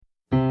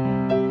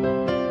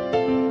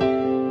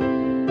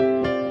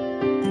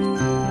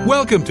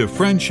Welcome to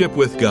Friendship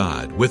with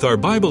God with our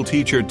Bible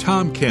teacher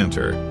Tom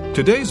Cantor.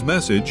 Today's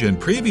message and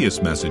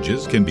previous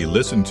messages can be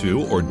listened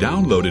to or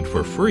downloaded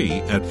for free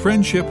at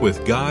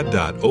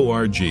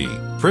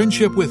friendshipwithgod.org.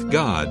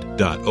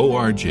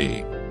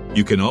 friendshipwithgod.org.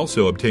 You can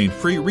also obtain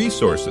free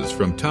resources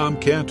from Tom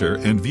Cantor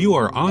and view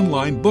our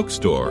online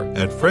bookstore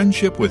at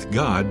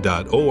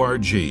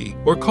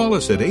friendshipwithgod.org or call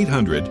us at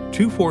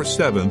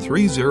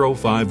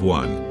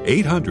 800-247-3051.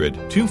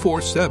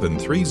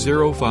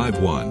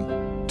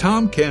 800-247-3051.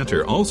 Tom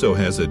Cantor also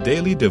has a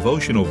daily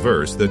devotional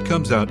verse that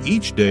comes out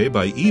each day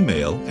by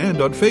email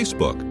and on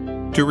Facebook.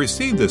 To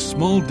receive this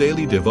small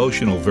daily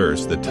devotional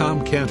verse that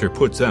Tom Cantor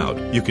puts out,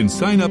 you can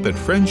sign up at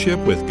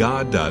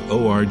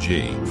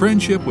friendshipwithgod.org,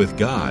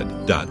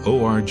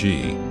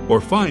 friendshipwithgod.org, or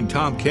find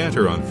Tom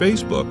Cantor on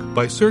Facebook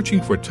by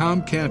searching for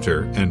Tom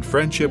Cantor and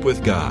Friendship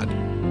with God.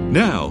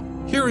 Now,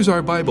 here is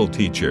our Bible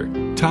teacher,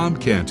 Tom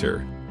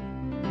Cantor.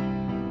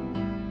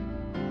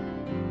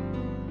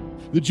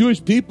 The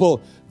Jewish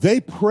people, they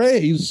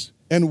praise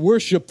and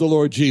worship the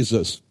Lord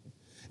Jesus.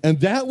 And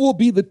that will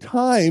be the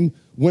time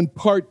when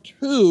part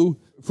 2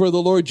 for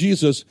the Lord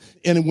Jesus.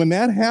 And when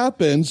that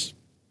happens,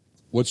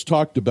 what's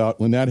talked about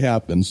when that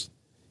happens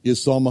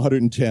is Psalm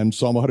 110.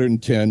 Psalm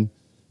 110,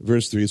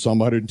 verse 3. Psalm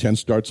 110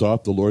 starts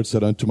off, "The Lord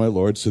said unto my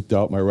Lord, sit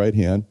thou at my right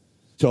hand,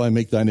 till I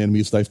make thine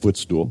enemies thy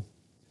footstool."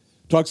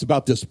 Talks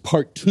about this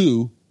part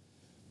 2.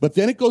 But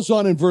then it goes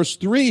on in verse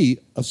 3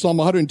 of Psalm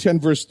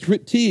 110, verse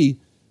 3,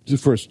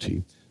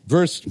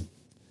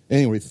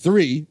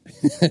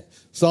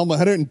 Psalm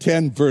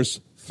 110, verse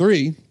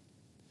 3,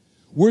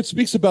 where it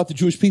speaks about the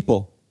Jewish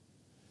people.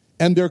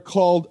 And they're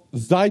called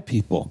thy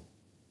people.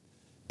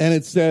 And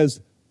it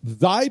says,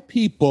 thy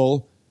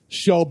people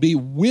shall be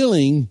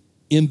willing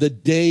in the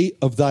day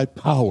of thy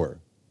power.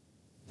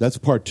 That's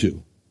part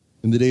 2,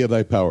 in the day of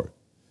thy power.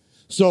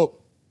 So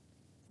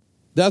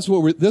that's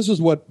what this is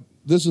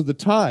the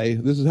tie.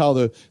 This is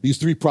how these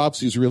three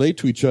prophecies relate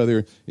to each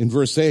other in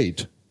verse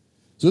 8.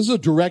 So this is a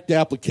direct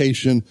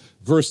application.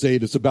 Verse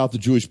 8, it's about the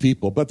Jewish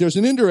people. But there's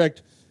an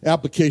indirect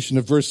application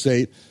of verse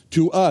 8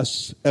 to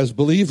us as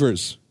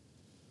believers.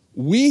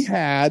 We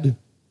had,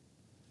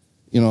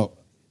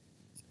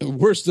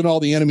 worse than all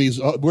the enemies,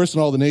 worse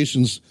than all the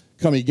nations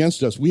coming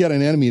against us, we had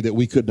an enemy that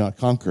we could not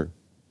conquer.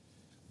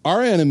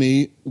 Our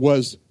enemy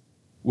was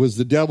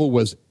the devil,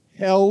 was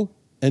hell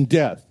and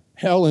death.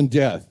 Hell and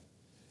death.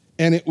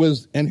 And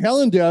hell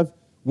and death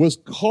was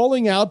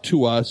calling out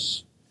to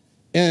us,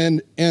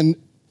 and it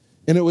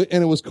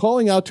was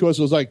calling out to us.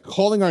 It was like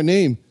calling our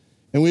name,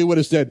 and we would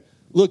have said,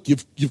 "Look,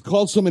 you've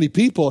called so many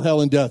people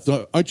hell and death.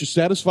 Aren't you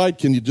satisfied?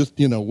 Can you just,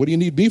 what do you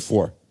need me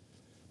for?"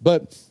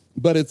 But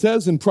it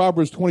says in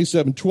Proverbs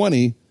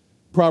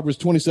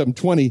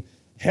 27:20,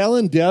 hell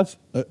and death,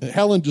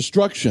 hell and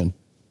destruction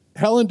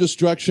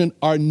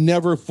are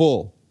never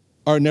full.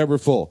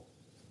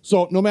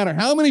 So no matter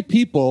how many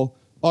people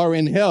are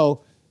in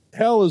hell,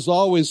 hell is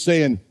always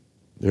saying,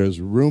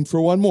 "There's room for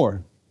one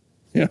more."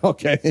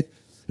 Okay.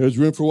 There's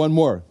room for one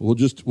more. We'll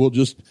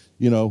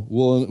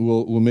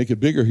make it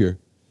bigger here.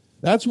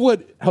 That's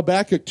what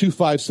Habakkuk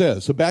 2:5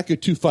 says.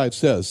 Habakkuk 2:5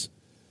 says,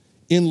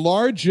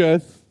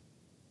 "Enlargeth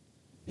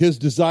his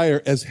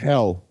desire as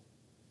hell,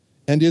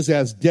 and is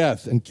as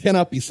death, and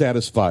cannot be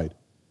satisfied,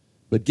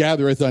 but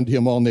gathereth unto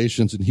him all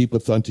nations, and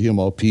heapeth unto him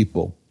all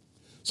people."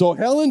 So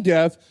hell and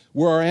death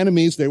were our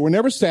enemies. They were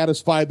never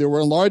satisfied. They were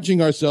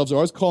enlarging ourselves. They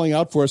were always calling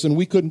out for us, and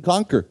we couldn't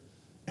conquer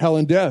hell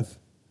and death.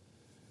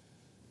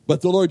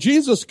 But the Lord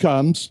Jesus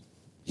comes,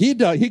 He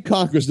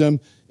conquers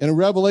them. And in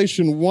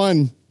Revelation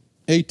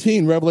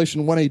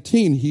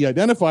 1:18, He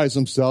identifies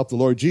Himself, the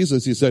Lord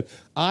Jesus. He said,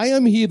 "I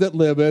am He that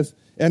liveth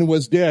and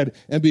was dead,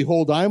 and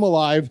behold, I am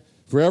alive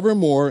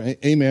forevermore."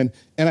 Amen.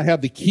 "And I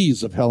have the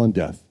keys of hell and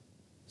death."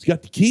 He's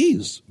got the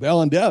keys of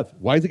hell and death.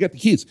 Why has He got the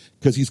keys?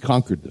 Because He's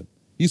conquered them.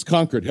 He's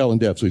conquered hell and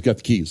death, so He's got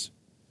the keys.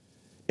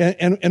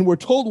 And we're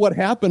told what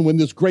happened when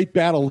this great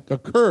battle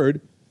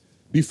occurred.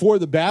 Before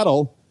the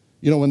battle,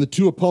 when the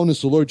two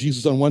opponents, the Lord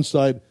Jesus on one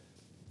side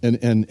and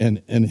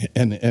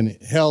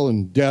hell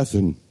and death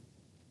and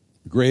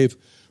grave,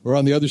 are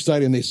on the other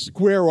side, and they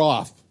square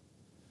off.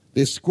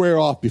 They square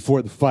off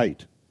before the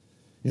fight.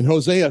 In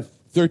Hosea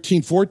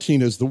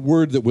 13:14 is the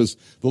word that was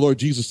the Lord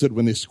Jesus said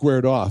when they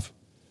squared off.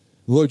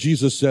 The Lord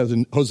Jesus says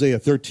in Hosea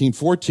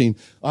 13:14,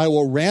 "I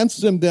will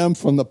ransom them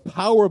from the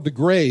power of the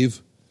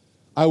grave.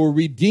 I will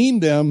redeem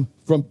them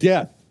from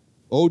death.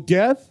 O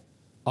death,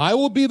 I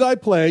will be thy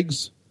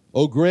plagues.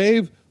 O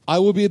grave, I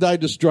will be thy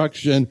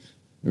destruction."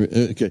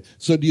 Okay,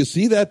 so do you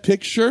see that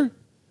picture?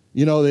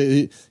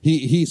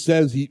 He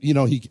says,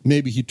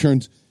 he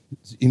turns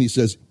and he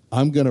says,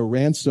 "I'm going to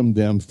ransom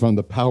them from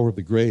the power of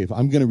the grave.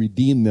 I'm going to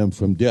redeem them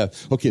from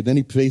death." Okay, then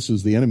he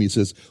faces the enemy. He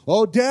says,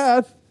 "O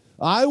death,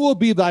 I will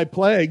be thy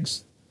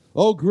plagues.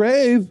 O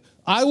grave,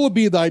 I will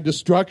be thy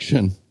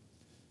destruction."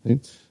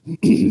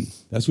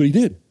 That's what he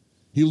did.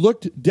 He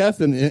looked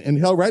death and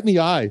hell right in the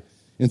eye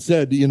and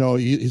said,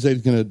 he said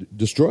he's going to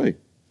destroy.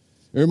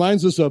 It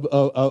reminds us of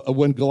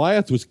when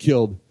Goliath was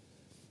killed.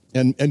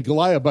 And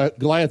Goliath,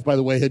 by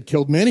the way, had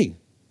killed many.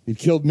 He'd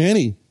killed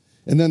many.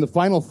 And then the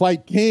final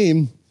fight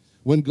came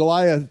when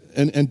Goliath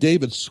and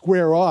David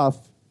square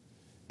off.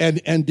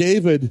 And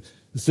David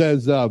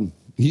says,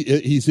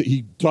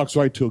 he talks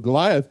right to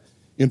Goliath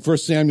in 1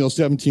 Samuel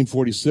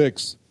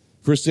 17:46.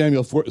 1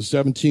 Samuel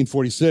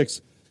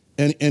 17:46.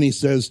 And he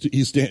says,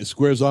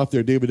 squares off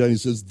there, David, and he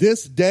says,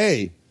 "This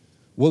day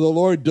will the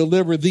Lord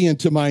deliver thee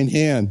into mine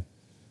hand.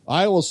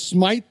 I will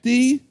smite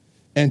thee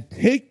and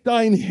take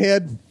thine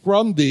head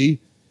from thee,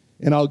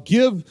 and I'll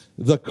give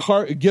the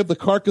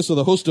carcass of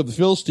the host of the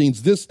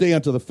Philistines this day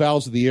unto the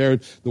fowls of the air,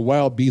 the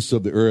wild beasts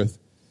of the earth,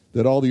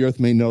 that all the earth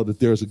may know that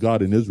there is a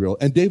God in Israel."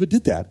 And David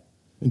did that.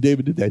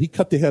 He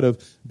cut the head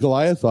of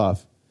Goliath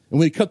off. And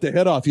when he cut the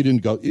head off, he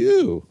didn't go,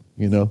 ew,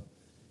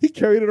 He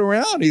carried it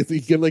around.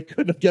 He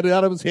couldn't get it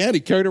out of his hand.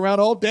 He carried it around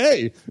all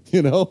day,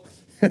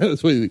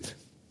 That's what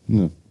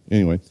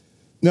Anyway.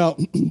 Now,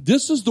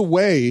 this is the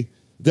way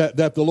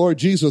that the Lord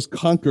Jesus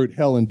conquered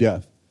hell and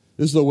death.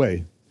 This is the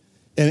way.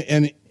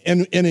 And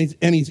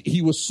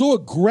he was so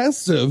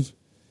aggressive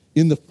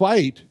in the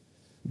fight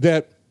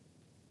that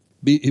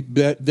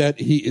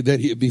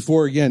he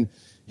before again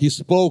he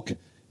spoke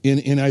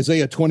in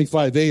Isaiah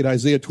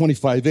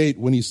 25:8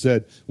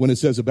 when it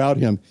says about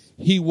him,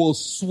 he will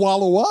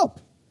swallow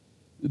up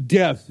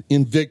death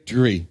in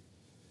victory,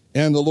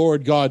 and the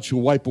Lord God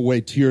shall wipe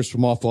away tears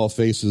from off all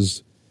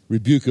faces.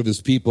 Rebuke of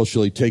his people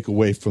shall he take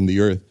away from the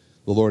earth.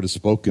 The Lord has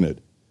spoken it.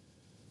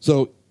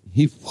 So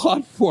he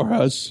fought for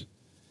us,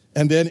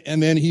 and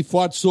then he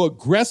fought so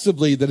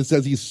aggressively that it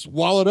says he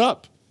swallowed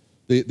up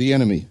the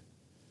enemy.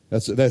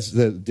 That's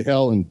the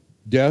hell and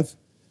death,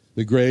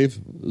 the grave.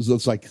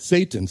 It's like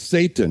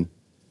Satan.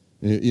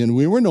 And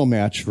we were no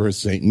match for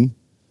Satan.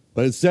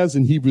 But it says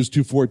in Hebrews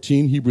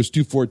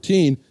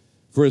 2:14,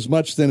 "For as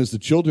much then as the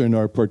children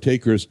are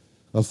partakers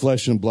of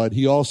flesh and blood,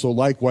 he also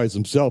likewise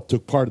himself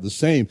took part of the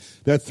same,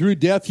 that through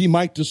death he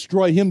might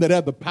destroy him that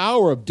had the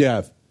power of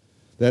death,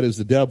 that is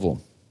the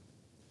devil."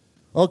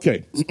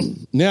 Okay,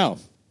 now,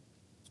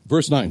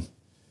 verse 9.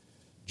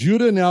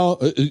 Judah now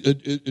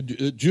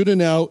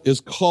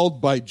is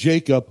called by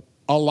Jacob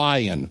a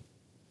lion.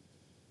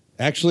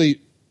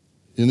 Actually,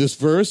 in this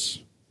verse,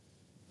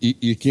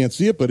 you can't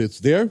see it, but it's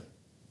there.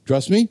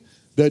 Trust me.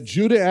 That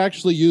Judah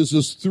actually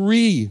uses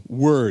 3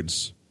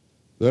 words.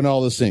 They're not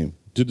all the same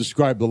to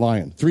describe the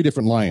lion. 3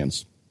 different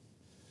lions.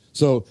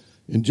 So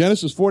in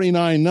Genesis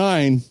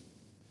 49:9,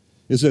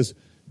 it says,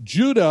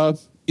 Judah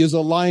is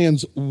a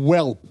lion's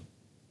whelp.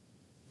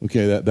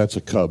 Okay, that's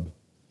a cub.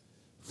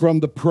 From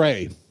the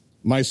prey.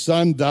 My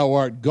son, thou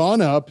art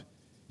gone up.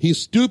 He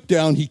stooped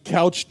down. He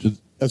couched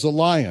as a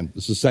lion.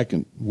 This is the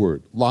second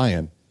word,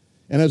 lion.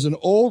 And as an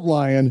old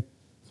lion,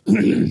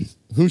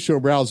 who shall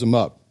rouse him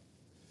up?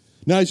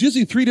 Now he's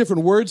using 3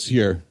 different words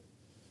here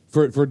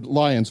for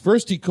lions.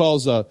 First, he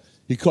calls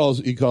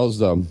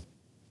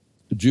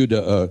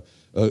Judah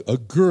a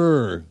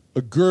gur.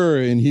 A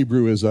gur in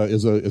Hebrew is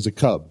a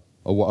cub,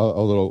 a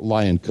little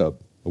lion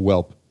cub, a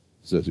whelp.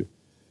 It says here.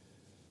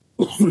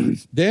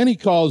 Then he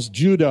calls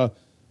Judah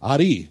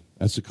Ari.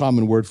 That's a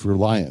common word for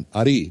lion.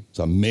 Ari. It's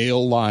a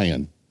male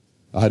lion.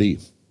 Ari.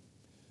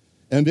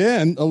 And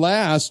then,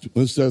 last,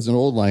 it says an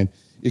old lion,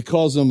 it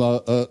calls him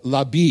a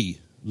labi.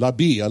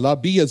 Labi. A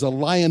labi is a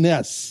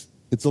lioness.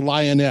 It's a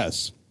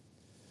lioness.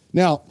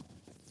 Now,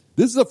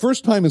 this is the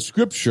first time in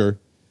Scripture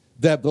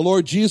that the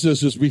Lord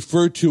Jesus is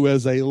referred to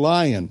as a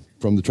lion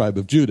from the tribe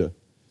of Judah.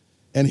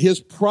 And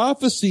his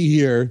prophecy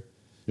here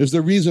is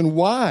the reason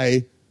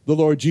why the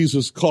Lord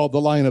Jesus called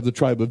the Lion of the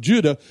tribe of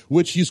Judah,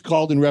 which he's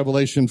called in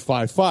Revelation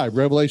 5:5.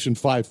 Revelation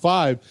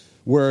 5:5,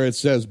 where it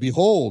says,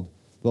 "Behold,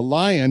 the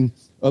Lion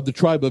of the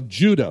tribe of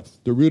Judah,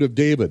 the root of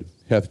David,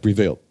 hath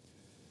prevailed."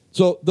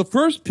 So the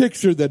first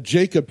picture that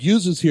Jacob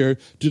uses here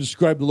to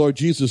describe the Lord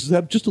Jesus is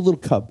that just a little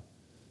cub,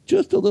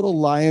 just a little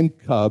lion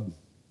cub.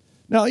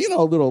 Now,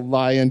 a little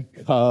lion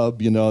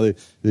cub, you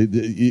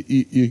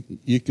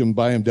can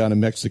buy them down in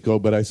Mexico,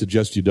 but I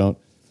suggest you don't.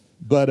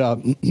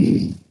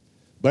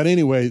 But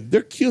anyway,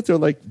 they're cute. They're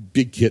like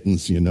big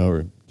kittens,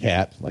 or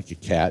cat, like a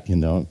cat,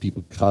 and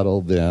people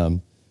cuddle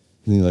them.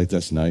 And you're like,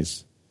 that's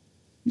nice.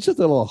 He's just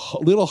a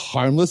little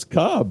harmless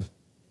cub.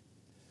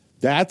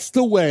 That's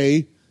the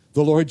way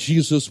the Lord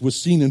Jesus was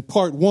seen in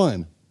part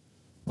one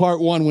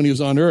when he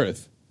was on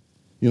earth.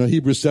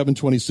 Hebrews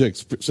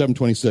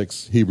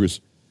 7:26,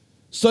 Hebrews.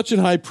 Such an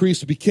high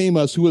priest became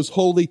us who is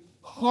holy,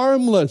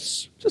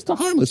 harmless, just a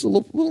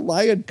little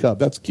lion cub.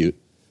 That's cute.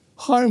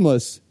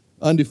 Harmless,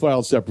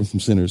 undefiled, separate from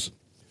sinners.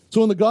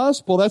 So in the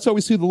gospel, that's how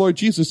we see the Lord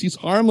Jesus. He's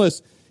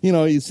harmless.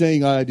 He's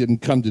saying, I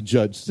didn't come to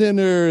judge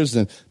sinners,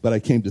 but I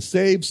came to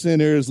save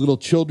sinners. Little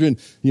children,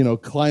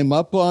 climb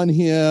up on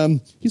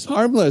him. He's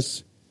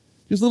harmless.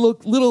 He's a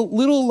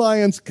little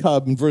lion's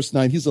cub. In verse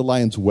 9, he's a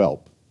lion's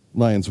whelp.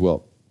 But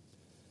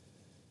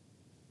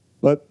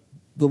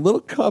the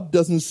little cub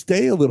doesn't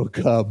stay a little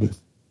cub.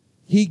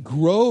 He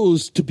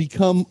grows to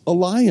become a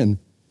lion.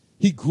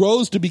 He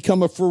grows to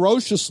become a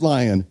ferocious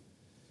lion.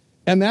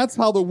 And that's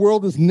how the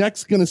world is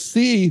next going to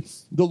see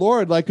the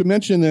Lord. Like I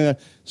mentioned,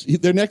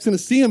 they're next going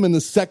to see him in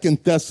the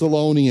 2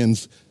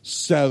 Thessalonians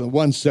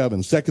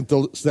 1:7.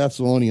 2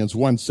 Thessalonians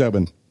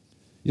 1:7.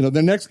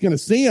 They're next going to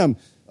see him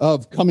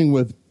of coming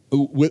with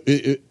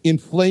in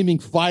flaming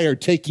fire,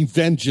 taking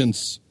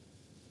vengeance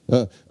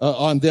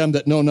on them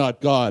that know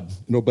not God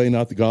and obey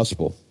not the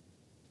gospel.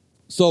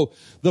 So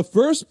the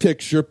first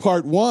picture,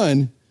 part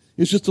 1,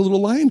 is just a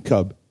little lion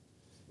cub.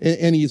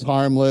 And he's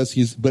harmless,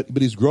 but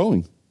he's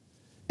growing.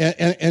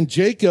 And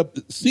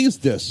Jacob sees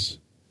this.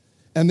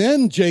 And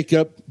then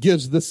Jacob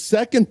gives the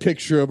second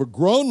picture of a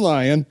grown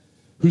lion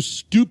who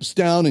stoops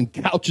down and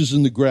couches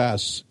in the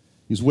grass.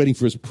 He's waiting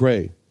for his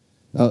prey.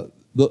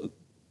 The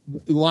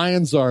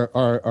lions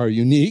are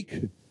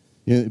unique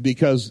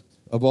because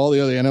of all the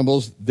other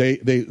animals.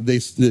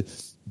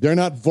 They're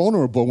not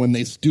vulnerable when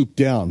they stoop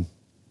down.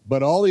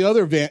 But all the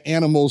other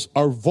animals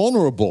are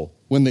vulnerable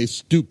when they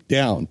stoop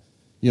down.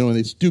 When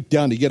they stoop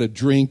down to get a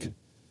drink,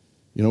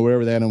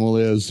 wherever the animal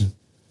is,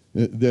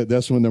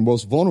 that's when they're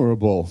most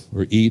vulnerable,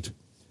 or eat.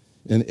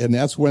 And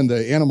that's when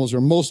the animals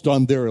are most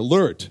on their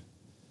alert.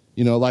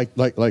 Like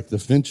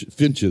the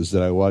finches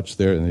that I watch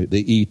there, and they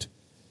eat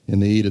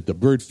at the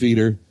bird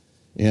feeder,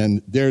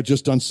 and they're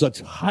just on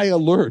such high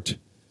alert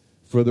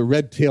for the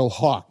red-tailed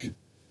hawk,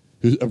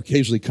 who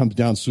occasionally comes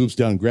down, swoops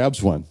down, and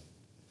grabs one.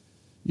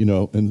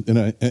 And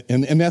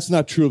that's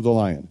not true of the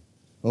lion.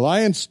 The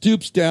lion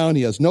stoops down.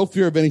 He has no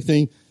fear of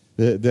anything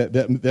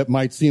that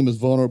might seem as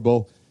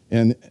vulnerable.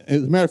 And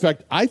as a matter of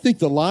fact, I think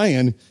the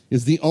lion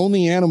is the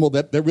only animal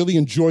that really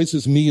enjoys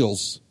his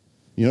meals.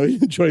 He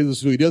enjoys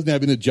his food. He doesn't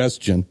have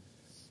indigestion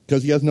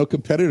because he has no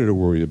competitor to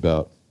worry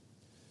about.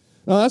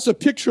 Now, that's a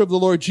picture of the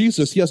Lord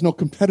Jesus. He has no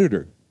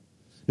competitor.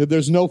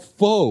 There's no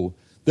foe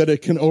that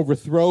it can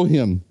overthrow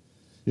him.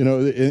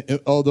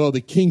 Although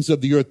the kings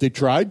of the earth, they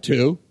tried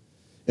to.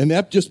 And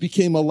that just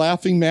became a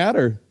laughing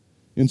matter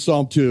in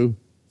Psalm 2.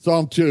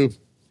 Psalm 2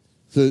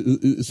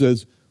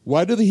 says,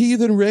 why do the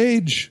heathen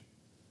rage?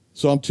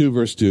 Psalm 2,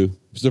 verse 2.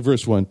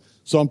 Verse 1.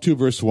 Psalm 2,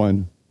 verse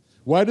 1.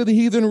 Why do the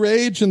heathen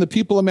rage and the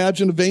people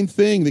imagine a vain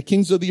thing? The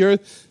kings of the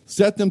earth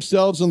set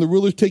themselves and the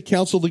rulers take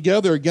counsel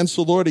together against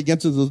the Lord,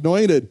 against his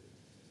anointed,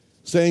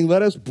 saying,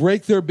 let us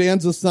break their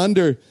bands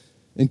asunder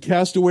and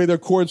cast away their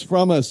cords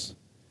from us.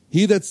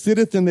 He that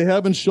sitteth in the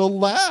heavens shall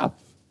laugh.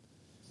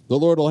 The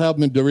Lord will have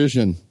him in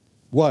derision.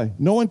 Why?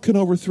 No one can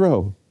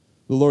overthrow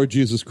the Lord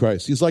Jesus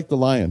Christ. He's like the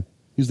lion.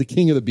 He's the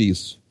king of the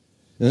beasts.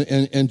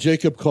 And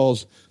Jacob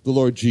calls the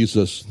Lord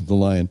Jesus the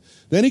lion.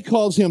 Then he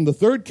calls him, the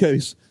third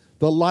case,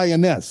 the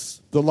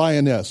lioness. The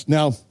lioness.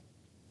 Now,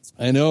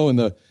 I know in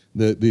the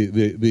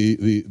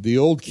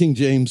old King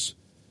James,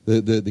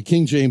 the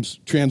King James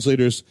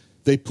translators,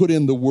 they put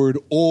in the word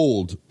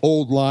old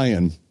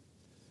lion.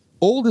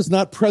 Old is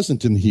not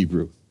present in the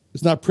Hebrew.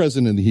 It's not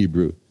present in the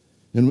Hebrew.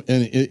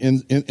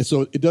 And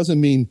so it doesn't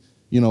mean,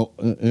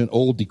 an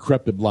old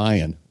decrepit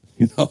lion,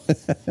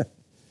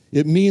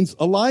 It means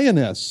a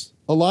lioness.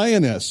 A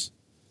lioness.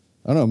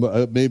 I don't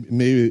know,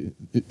 maybe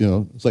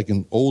it's like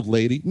an old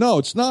lady. No,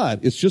 it's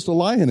not. It's just a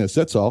lioness,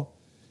 that's all.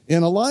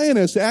 And a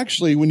lioness,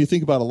 actually, when you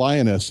think about a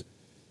lioness,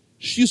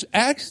 she's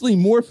actually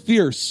more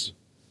fierce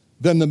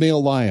than the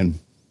male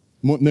lion.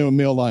 I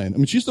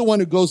mean, she's the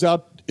one who goes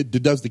out,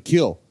 does the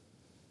kill.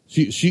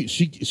 She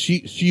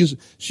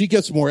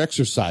gets more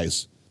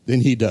exercise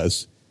than he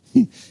does.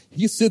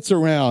 He sits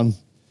around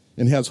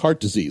and has heart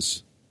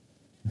disease.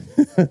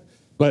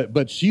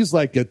 But she's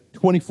like a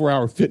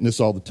 24-hour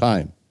fitness all the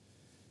time.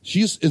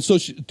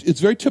 It's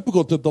very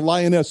typical that the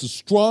lioness is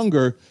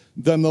stronger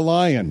than the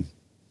lion.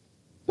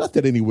 Not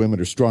that any women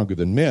are stronger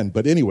than men,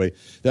 but anyway,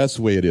 that's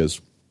the way it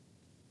is.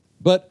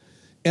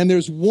 And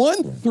there's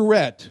one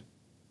threat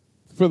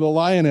for the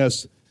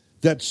lioness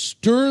that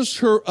stirs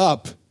her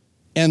up,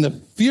 and the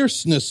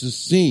fierceness is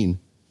seen,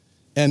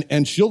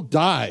 and she'll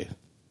die.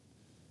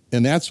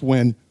 And that's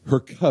when her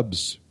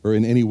cubs are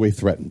in any way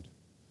threatened.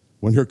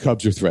 When her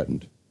cubs are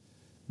threatened.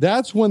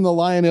 That's when the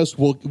lioness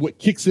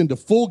kicks into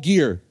full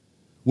gear,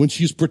 when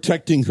she's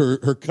protecting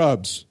her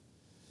cubs.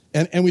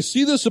 And we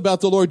see this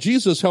about the Lord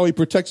Jesus, how he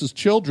protects his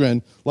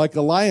children like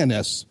a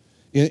lioness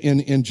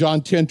in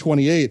John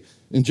 10:28.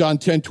 In John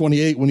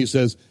 10:28, when he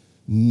says,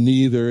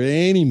 neither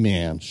any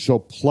man shall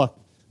pluck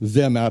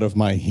them out of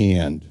my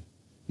hand,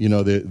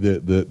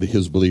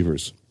 his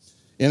believers.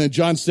 And in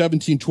John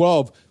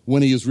 17:12,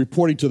 when he is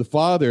reporting to the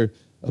Father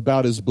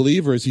about his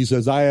believers, he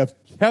says, I have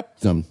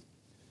kept them,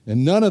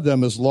 and none of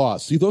them is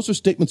lost. See, those are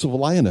statements of a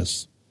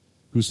lioness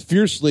who's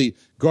fiercely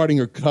guarding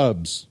her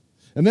cubs.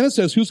 And then it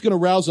says, who's going to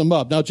rouse them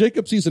up? Now,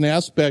 Jacob sees an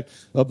aspect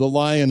of the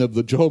lion of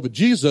the Jehovah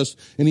Jesus,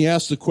 and he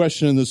asks the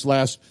question in this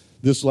last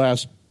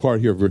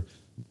part here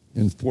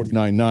in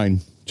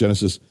 49:9,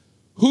 Genesis,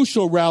 who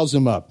shall rouse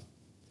him up?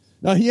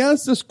 Now, he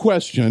asks this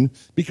question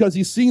because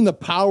he's seeing the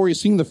power,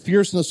 he's seeing the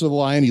fierceness of the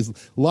lion, he's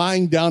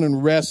lying down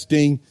and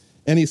resting,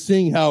 and he's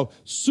seeing how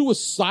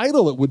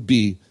suicidal it would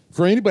be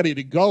for anybody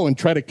to go and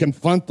try to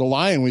confront the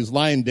lion when he's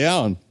lying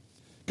down.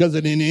 Because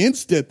in an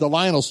instant, the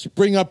lion will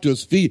spring up to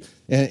his feet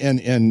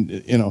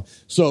and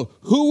So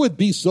who would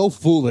be so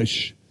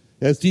foolish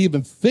as to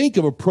even think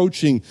of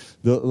approaching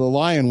the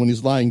lion when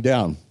he's lying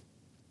down?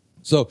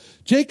 So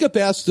Jacob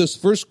asked this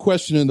first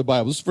question in the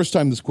Bible. This is the first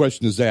time this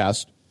question is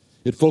asked.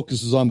 It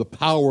focuses on the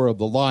power of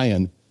the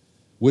lion.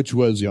 which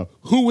was,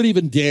 who would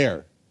even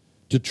dare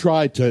to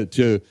try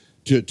to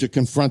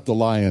confront the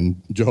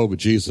lion, Jehovah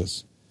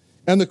Jesus?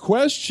 And the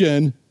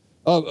question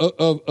of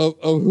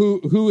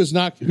who's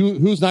not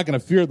going to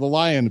fear the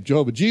lion of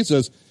Jehovah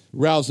Jesus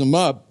rouse him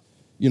up.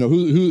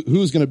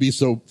 Who's going to be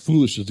so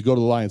foolish as to go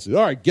to the lion and say,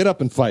 all right, get up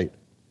and fight?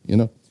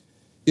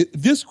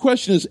 This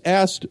question is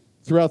asked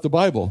throughout the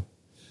Bible.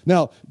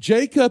 Now,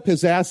 Jacob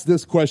has asked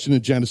this question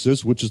in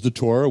Genesis, which is the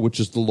Torah, which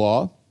is the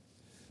law.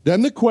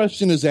 Then the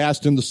question is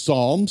asked in the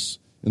Psalms,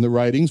 in the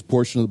writings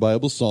portion of the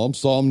Bible,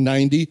 Psalm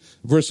 90,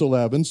 verse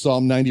 11,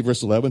 Psalm 90,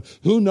 verse 11.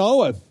 Who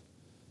knoweth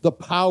the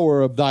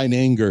power of thine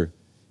anger,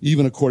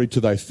 even according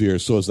to thy fear,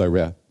 so is thy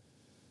wrath.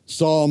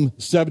 Psalm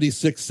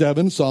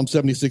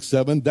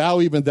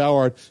 76:7, thou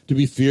art to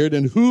be feared,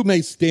 and who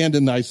may stand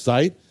in thy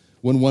sight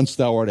when once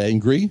thou art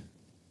angry?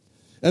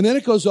 And then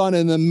it goes on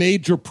in the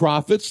major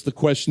prophets. The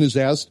question is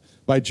asked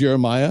by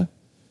Jeremiah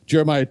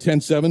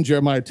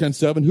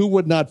 10:7, who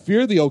would not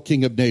fear thee, O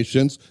King of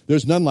nations?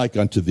 There's none like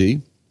unto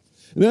thee.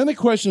 And then the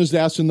question is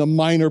asked in the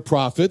minor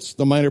prophets,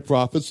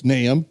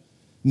 Nahum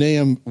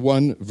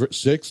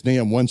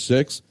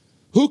 1:6,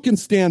 who can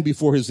stand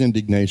before his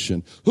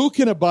indignation? Who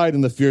can abide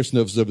in the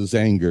fierceness of his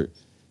anger?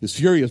 His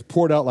fury is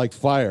poured out like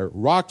fire.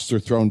 Rocks are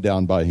thrown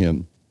down by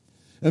him.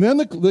 And then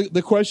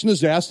the question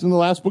is asked in the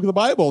last book of the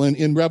Bible,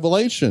 in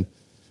Revelation.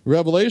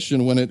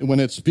 Revelation, when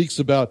it speaks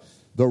about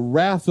the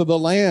wrath of the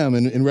Lamb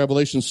in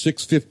Revelation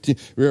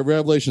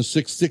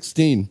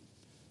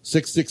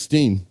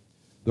 6:16.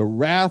 The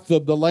wrath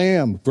of the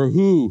Lamb, for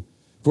who?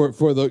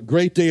 For the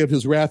great day of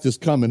his wrath is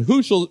come, and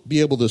who shall be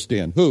able to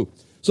stand? Who?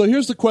 So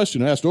here's the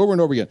question asked over and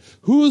over again.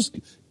 Who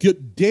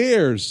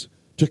dares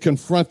to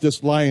confront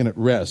this lion at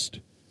rest?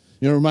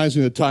 It reminds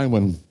me of the time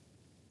when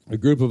a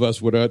group of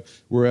us were at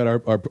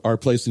our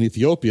place in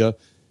Ethiopia,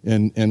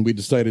 and we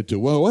decided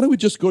why don't we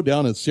just go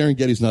down, and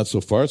Serengeti's not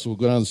so far, so we'll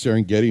go down to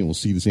Serengeti and we'll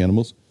see these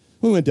animals.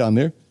 We went down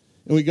there,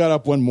 and we got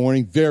up one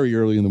morning, very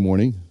early in the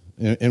morning,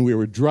 and we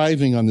were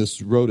driving on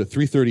this road at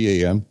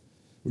 3:30 a.m.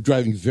 We're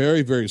driving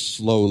very, very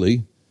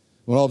slowly,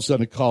 when all of a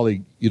sudden a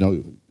colleague,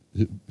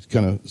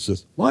 kind of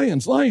says,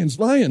 lions.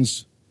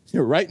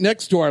 Right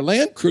next to our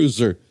Land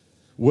Cruiser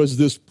was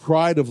this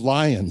pride of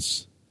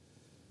lions,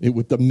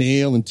 with the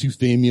male and 2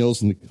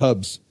 females and the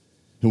cubs,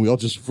 and we all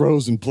just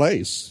froze in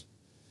place.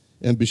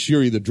 And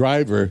Bashiri, the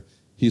driver,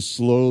 he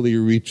slowly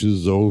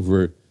reaches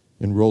over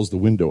and rolls the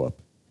window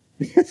up.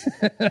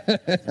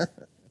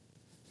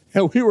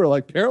 And we were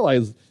like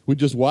paralyzed. We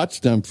just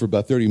watched them for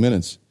about 30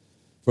 minutes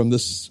from the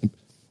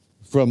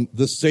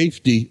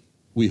safety.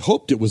 We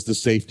hoped it was the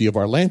safety of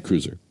our Land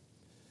Cruiser.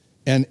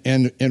 And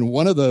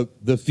one of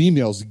the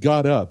females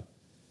got up,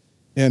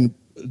 and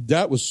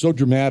that was so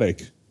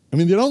dramatic. I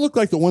mean, they don't look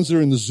like the ones that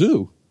are in the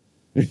zoo.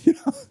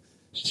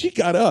 She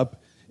got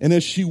up, and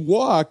as she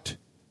walked,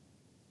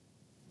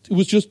 it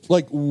was just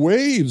like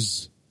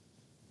waves,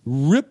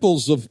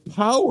 ripples of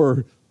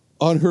power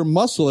on her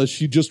muscle as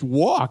she just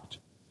walked,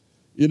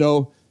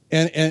 and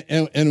if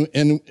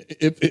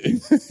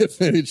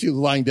she was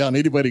lying down,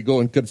 anybody go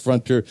and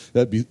confront her,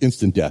 that'd be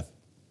instant death.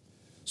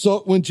 So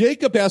when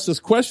Jacob asks this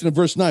question in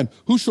verse 9,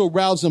 who shall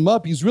rouse him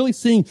up? He's really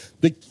seeing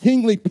the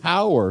kingly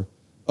power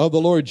of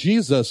the Lord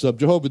Jesus, of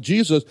Jehovah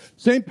Jesus,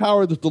 same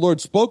power that the Lord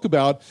spoke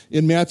about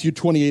in Matthew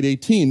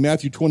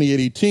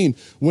 28:18,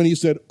 when he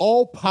said,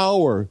 all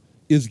power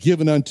is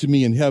given unto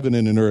me in heaven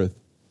and in earth.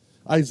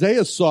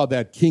 Isaiah saw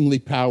that kingly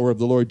power of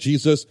the Lord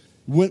Jesus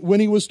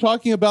when he was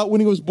talking about when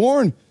he was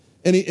born.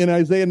 And in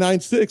Isaiah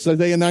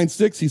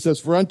 9:6, he says,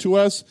 for unto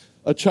us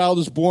a child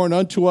is born,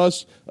 unto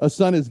us a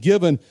son is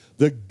given.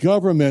 The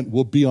government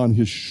will be on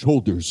his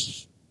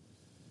shoulders.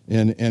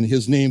 And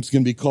his name's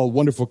going to be called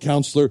Wonderful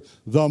Counselor,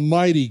 the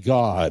Mighty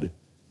God,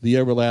 the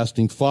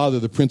Everlasting Father,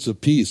 the Prince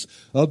of Peace.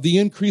 Of the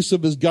increase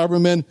of his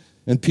government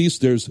and peace,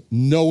 there's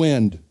no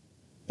end.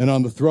 And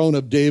on the throne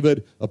of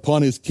David,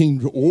 upon his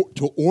kingdom,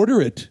 to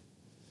order it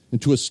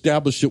and to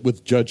establish it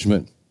with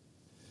judgment.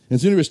 And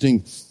it's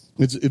interesting.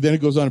 Then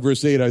it goes on in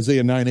verse 8,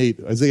 Isaiah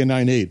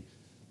 9:8.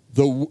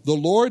 The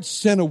Lord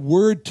sent a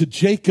word to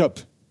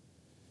Jacob,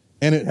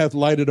 and it hath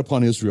lighted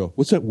upon Israel.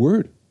 What's that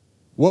word?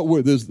 What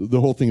word? There's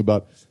the whole thing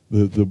about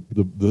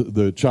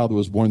the child that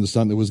was born, the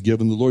son that was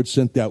given. The Lord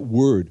sent that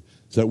word.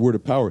 It's that word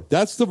of power.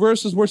 That's the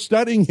verses we're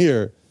studying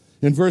here.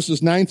 In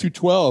verses 9 through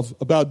 12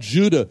 about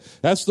Judah.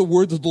 That's the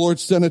word that the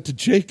Lord sent it to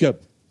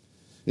Jacob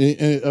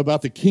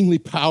about the kingly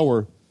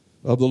power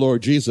of the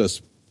Lord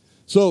Jesus.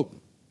 So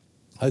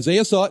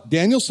Isaiah saw it.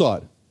 Daniel saw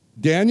it.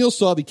 Daniel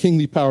saw the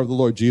kingly power of the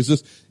Lord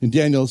Jesus. In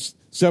Daniel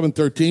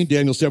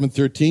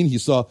 7:13, he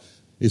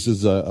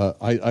says,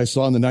 I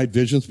saw in the night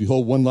visions,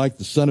 behold, one like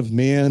the Son of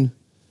Man.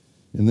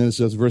 And then it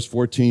says, verse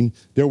 14,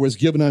 there was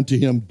given unto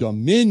him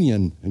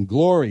dominion and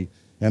glory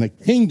and a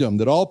kingdom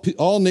that all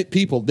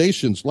people,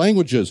 nations,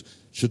 languages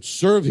should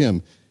serve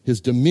him,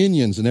 his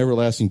dominions and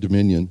everlasting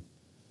dominion.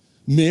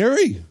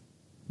 Mary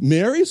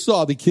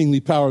saw the kingly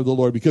power of the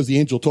Lord because the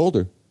angel told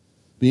her.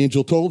 The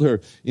angel told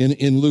her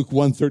in Luke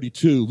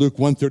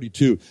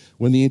 1:32,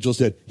 when the angel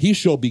said, he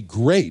shall be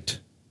great.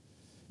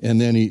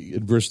 And then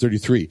in verse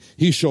 33,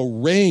 he shall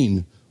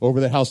reign over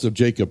the house of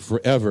Jacob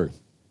forever.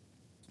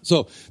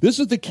 So this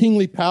is the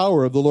kingly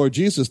power of the Lord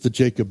Jesus that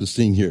Jacob is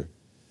seeing here.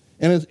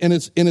 And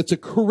it's a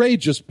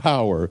courageous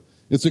power.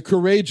 It's a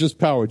courageous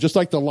power. Just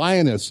like the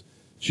lioness,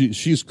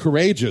 she's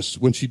courageous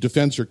when she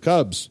defends her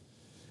cubs.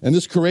 And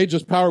this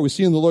courageous power we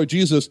see in the Lord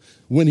Jesus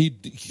when he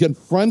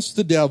confronts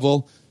the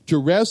devil to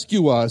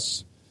rescue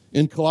us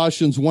in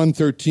Colossians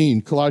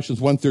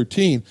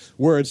 1:13,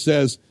 where it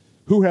says,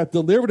 who hath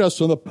delivered us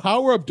from the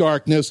power of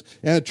darkness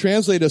and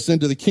translated us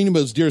into the kingdom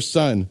of his dear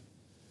Son.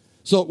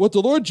 So what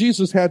the Lord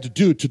Jesus had to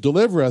do to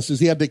deliver us is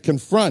he had to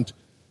confront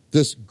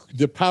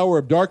the power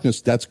of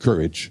darkness. That's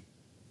courage.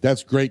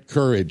 That's great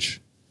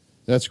courage.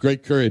 That's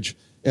great courage.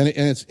 And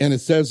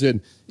it says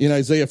in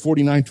Isaiah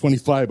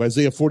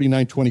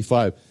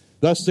 49:25,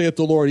 thus saith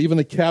the Lord, even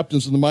the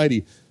captains of the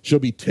mighty shall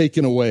be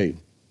taken away,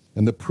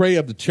 and the prey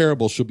of the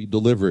terrible shall be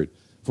delivered.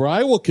 For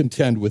I will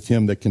contend with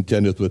him that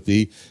contendeth with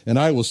thee, and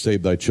I will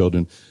save thy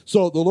children.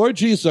 So the Lord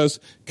Jesus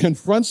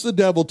confronts the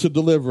devil to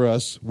deliver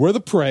us. We're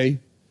the prey.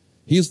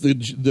 He's the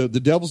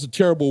devil's the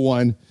terrible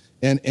one,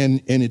 and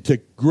it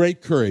took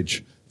great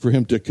courage for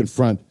him to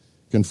confront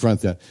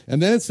that.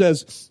 And then it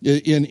says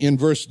in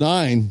verse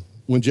 9,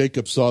 when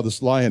Jacob saw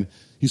this lion,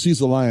 he sees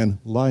the lion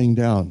lying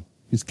down.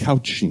 He's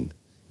couching.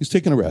 He's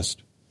taking a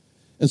rest.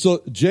 And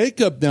so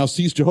Jacob now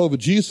sees Jehovah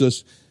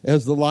Jesus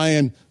as the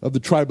Lion of the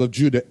tribe of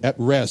Judah at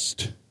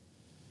rest.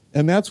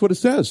 And that's what it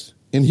says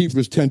in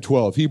Hebrews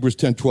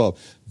 10:12.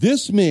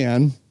 This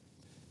man,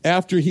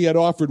 after he had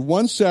offered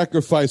one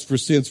sacrifice for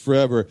sins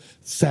forever,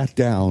 sat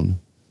down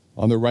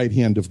on the right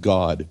hand of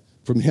God,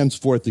 from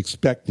henceforth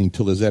expecting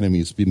till his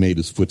enemies be made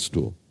his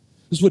footstool.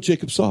 This is what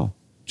Jacob saw.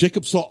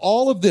 Jacob saw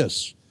all of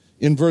this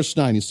in verse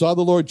 9. He saw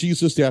the Lord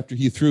Jesus after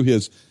he threw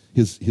his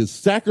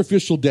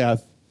sacrificial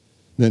death,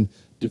 then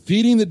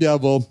defeating the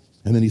devil,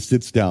 and then he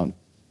sits down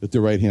at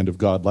the right hand of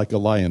God like a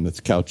lion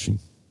that's couching.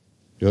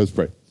 Okay, let's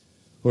pray.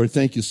 Lord,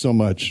 thank you so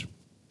much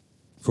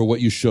for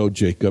what you showed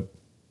Jacob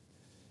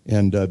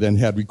and then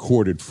had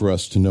recorded for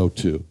us to know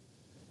too.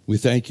 We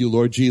thank you,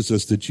 Lord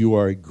Jesus, that you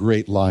are a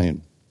great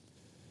lion.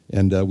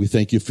 And we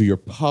thank you for your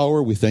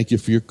power. We thank you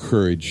for your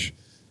courage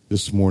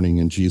this morning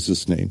in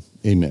Jesus' name.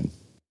 Amen.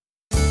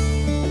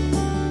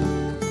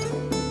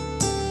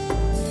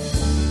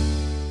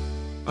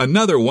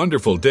 Another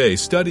wonderful day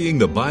studying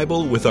the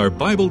Bible with our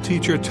Bible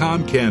teacher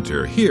Tom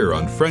Cantor here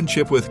on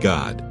Friendship with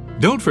God.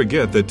 Don't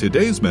forget that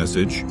today's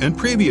message and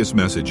previous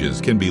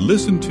messages can be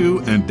listened to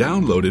and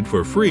downloaded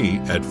for free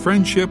at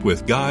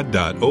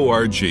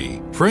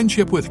friendshipwithgod.org.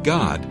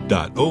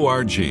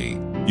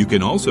 friendshipwithgod.org. You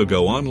can also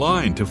go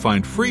online to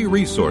find free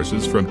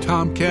resources from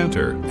Tom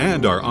Cantor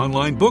and our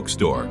online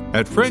bookstore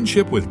at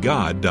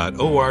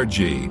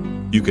friendshipwithgod.org.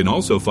 You can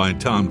also find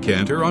Tom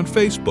Cantor on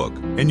Facebook,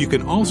 and you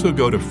can also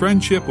go to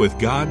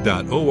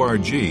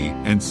friendshipwithgod.org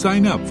and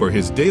sign up for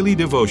his daily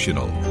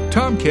devotional.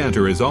 Tom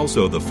Cantor is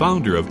also the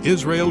founder of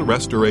Israel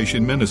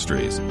Restoration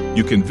Ministries.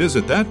 You can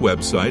visit that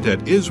website at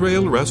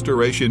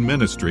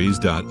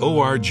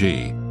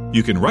israelrestorationministries.org.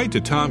 You can write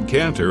to Tom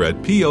Cantor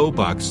at P.O.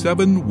 Box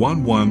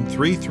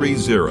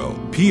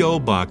 711330, P.O.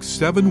 Box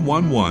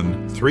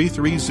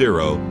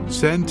 711330,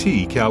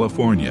 Santee,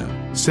 California.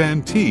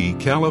 Santee,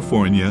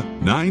 California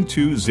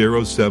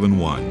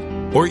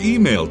 92071. Or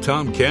email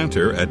Tom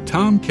Cantor at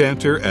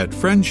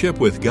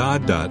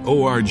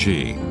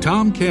tomcantor@friendshipwithgod.org.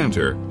 Tom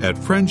Cantor at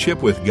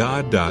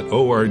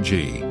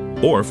friendshipwithgod.org.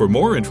 Or for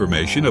more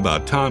information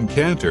about Tom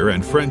Cantor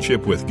and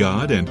Friendship with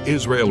God and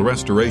Israel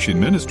Restoration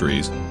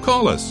Ministries,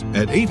 call us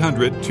at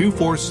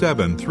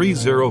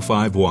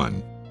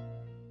 800-247-3051.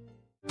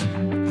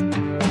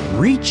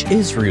 Reach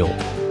Israel.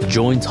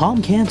 Join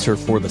Tom Cantor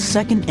for the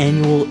second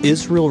annual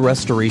Israel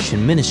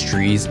Restoration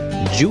Ministries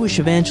Jewish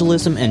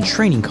Evangelism and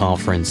Training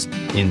Conference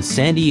in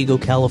San Diego,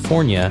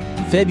 California,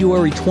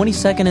 February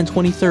 22nd and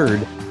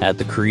 23rd at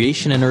the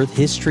Creation and Earth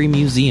History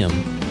Museum.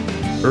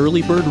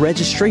 Early bird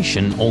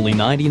registration, only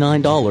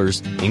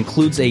 $99,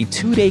 includes a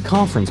 2-day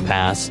conference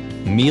pass,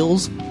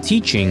 meals,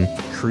 teaching,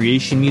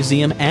 Creation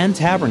Museum and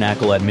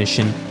Tabernacle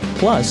admission,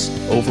 plus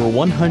over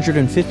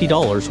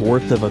 $150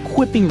 worth of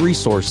equipping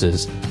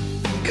resources.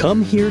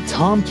 Come hear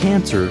Tom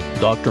Cantor,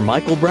 Dr.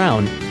 Michael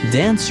Brown,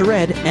 Dan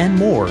Sered, and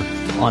more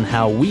on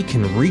how we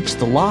can reach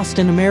the lost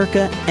in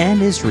America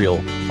and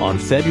Israel on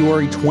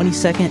February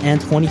 22nd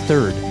and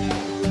 23rd.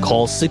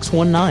 Call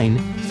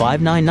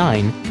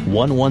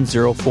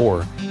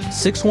 619-599-1104,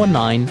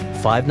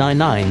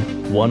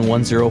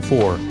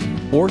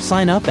 619-599-1104, or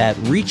sign up at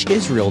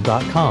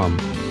reachisrael.com.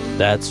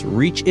 That's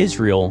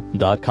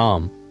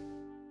reachisrael.com.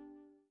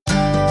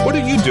 What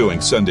are you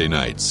doing Sunday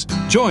nights?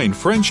 Join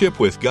Friendship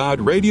with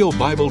God radio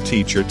Bible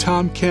teacher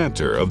Tom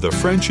Cantor of the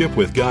Friendship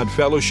with God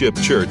Fellowship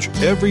Church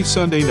every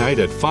Sunday night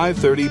at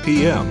 5:30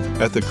 p.m.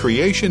 at the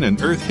Creation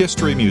and Earth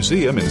History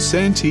Museum in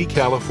Santee,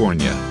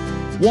 California.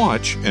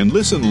 Watch and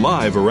listen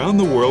live around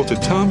the world to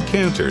Tom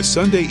Cantor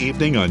Sunday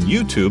evening on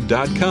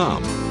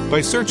YouTube.com by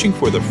searching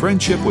for the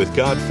Friendship with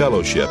God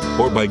Fellowship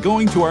or by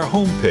going to our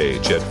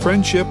homepage at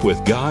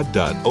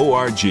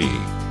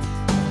friendshipwithgod.org.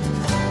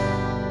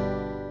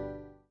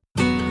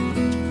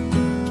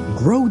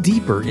 Grow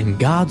deeper in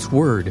God's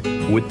Word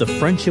with the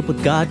Friendship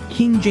with God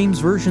King James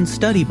Version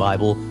Study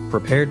Bible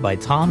prepared by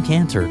Tom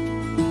Cantor.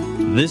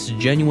 This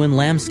genuine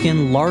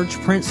lambskin large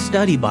print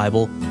study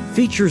Bible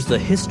features the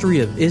history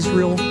of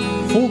Israel,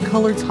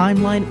 full-color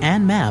timeline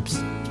and maps,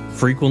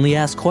 frequently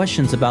asked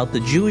questions about the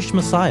Jewish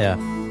Messiah,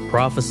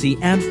 prophecy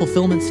and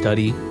fulfillment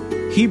study,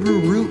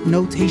 Hebrew root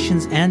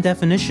notations and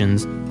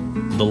definitions,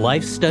 the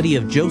life study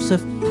of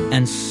Joseph,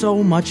 and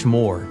so much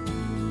more.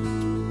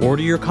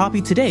 Order your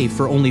copy today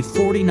for only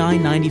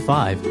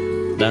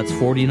 $49.95. That's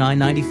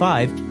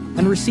 $49.95,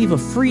 and receive a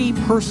free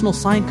personal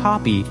signed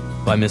copy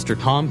by Mr.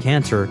 Tom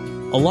Cantor,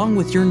 along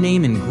with your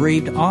name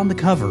engraved on the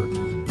cover.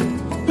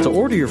 To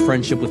order your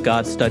Friendship with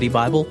God Study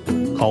Bible,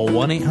 call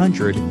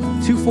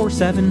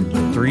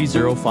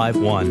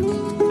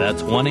 1-800-247-3051.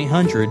 That's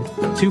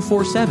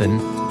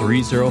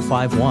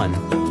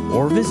 1-800-247-3051.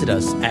 Or visit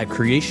us at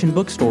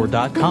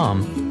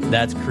creationbookstore.com.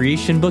 That's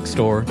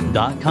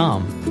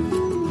creationbookstore.com.